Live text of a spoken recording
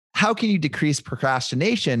how can you decrease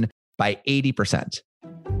procrastination by 80%?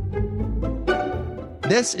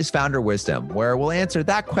 This is Founder Wisdom, where we'll answer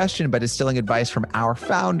that question by distilling advice from our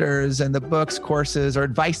founders and the books, courses, or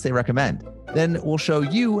advice they recommend. Then we'll show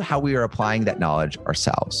you how we are applying that knowledge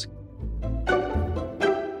ourselves.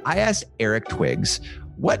 I asked Eric Twiggs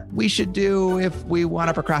what we should do if we want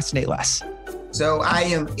to procrastinate less. So I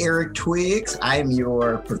am Eric Twiggs. I am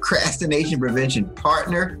your procrastination prevention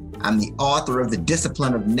partner. I'm the author of The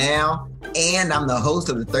Discipline of Now, and I'm the host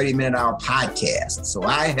of the 30-Minute Hour podcast. So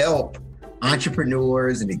I help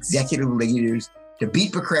entrepreneurs and executive leaders to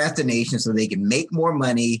beat procrastination so they can make more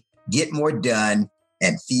money, get more done,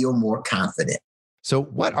 and feel more confident. So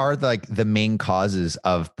what are the main causes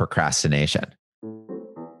of procrastination?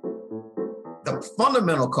 The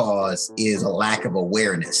fundamental cause is a lack of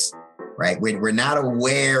awareness, right? We're not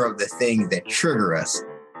aware of the things that trigger us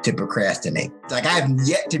to procrastinate. Like, I've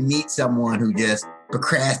yet to meet someone who just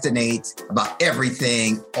procrastinates about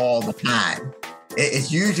everything all the time.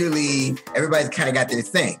 It's usually everybody's kind of got their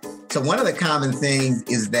thing. So one of the common things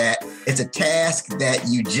is that it's a task that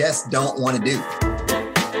you just don't want to do,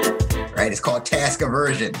 right? It's called task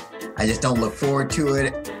aversion. I just don't look forward to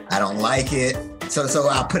it. I don't like it. So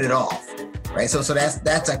I'll put it off, right? So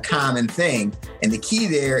that's a common thing. And the key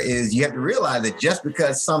there is you have to realize that just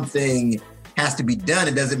because something has to be done,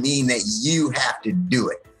 it doesn't mean that you have to do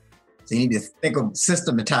it. So you need to think of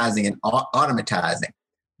systematizing and automatizing.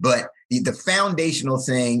 But the foundational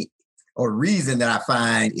thing or reason that I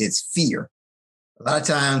find is fear. A lot of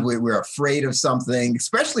times we're afraid of something,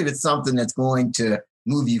 especially if it's something that's going to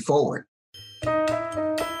move you forward.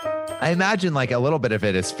 I imagine a little bit of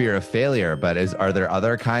it is fear of failure, but are there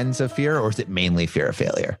other kinds of fear, or is it mainly fear of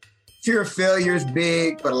failure? Fear of failure is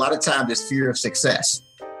big, but a lot of times it's fear of success,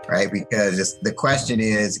 right? Because the question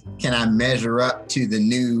is, can I measure up to the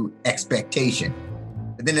new expectation?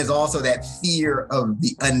 But then there's also that fear of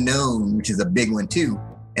the unknown, which is a big one too.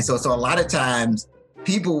 And so a lot of times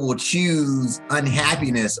people will choose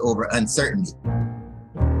unhappiness over uncertainty.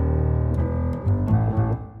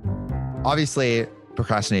 Obviously,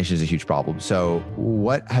 procrastination is a huge problem. So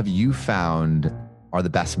what have you found are the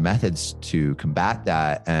best methods to combat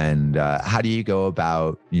that? And how do you go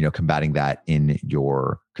about, combating that in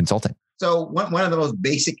your consulting? So one of the most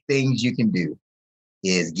basic things you can do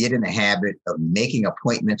is get in the habit of making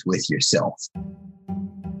appointments with yourself.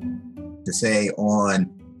 To say on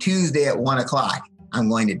Tuesday at 1:00, I'm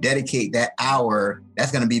going to dedicate that hour.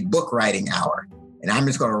 That's going to be book writing hour. And I'm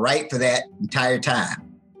just going to write for that entire time.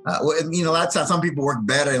 A lot of times some people work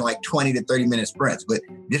better in 20 to 30 minute sprints, but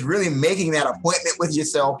just really making that appointment with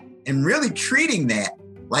yourself and really treating that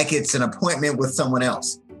like it's an appointment with someone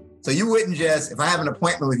else. So you wouldn't just, if I have an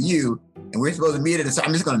appointment with you and we're supposed to meet at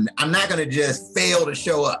a, I'm not going to just fail to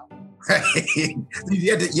show up, right?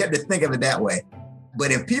 You have to think of it that way.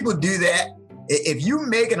 But if people do that, if you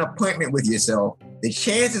make an appointment with yourself, the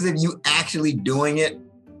chances of you actually doing it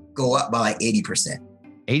go up by 80%.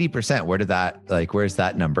 80%. Where's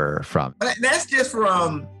that number from? But that's just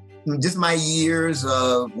from just my years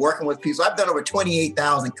of working with people. I've done over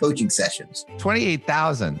 28,000 coaching sessions.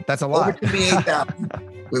 28,000. That's a lot. Over 28,000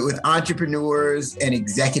 with entrepreneurs and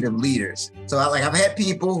executive leaders. So I've had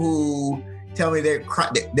people who tell me they're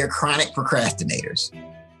chronic procrastinators.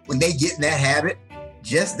 When they get in that habit,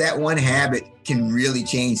 just that one habit can really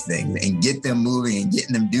change things and get them moving and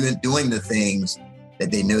getting them doing the things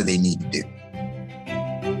that they know they need to do.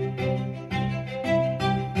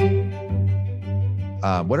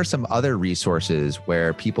 What are some other resources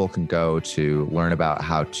where people can go to learn about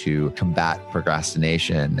how to combat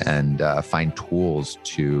procrastination and find tools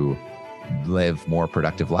to live more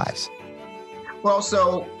productive lives? Well,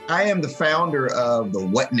 so I am the founder of the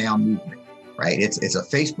What Now movement, right? It's a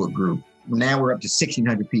Facebook group. Now we're up to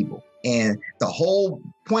 1,600 people. And the whole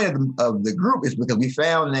point of the group is because we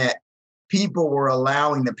found that people were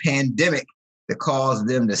allowing the pandemic to cause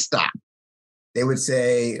them to stop. They would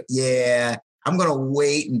say, yeah, I'm going to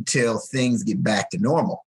wait until things get back to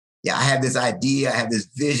normal. Yeah, I have this idea. I have this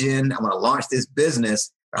vision. I'm going to launch this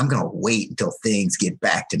business, but I'm going to wait until things get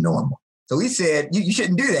back to normal. So we said, you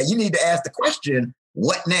shouldn't do that. You need to ask the question,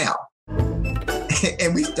 what now?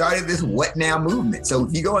 And we started this What Now movement. So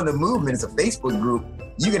if you go in the movement, it's a Facebook group.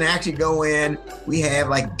 You can actually go in. We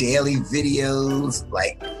have daily videos,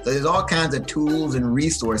 so there's all kinds of tools and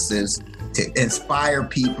resources to inspire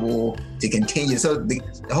people to continue. So the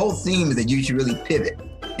whole theme is that you should really pivot.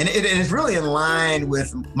 And it is really in line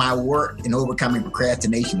with my work in overcoming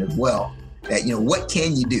procrastination as well. That, what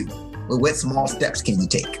can you do? What small steps can you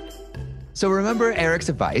take? So remember Eric's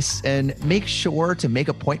advice and make sure to make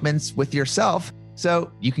appointments with yourself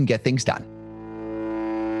so you can get things done.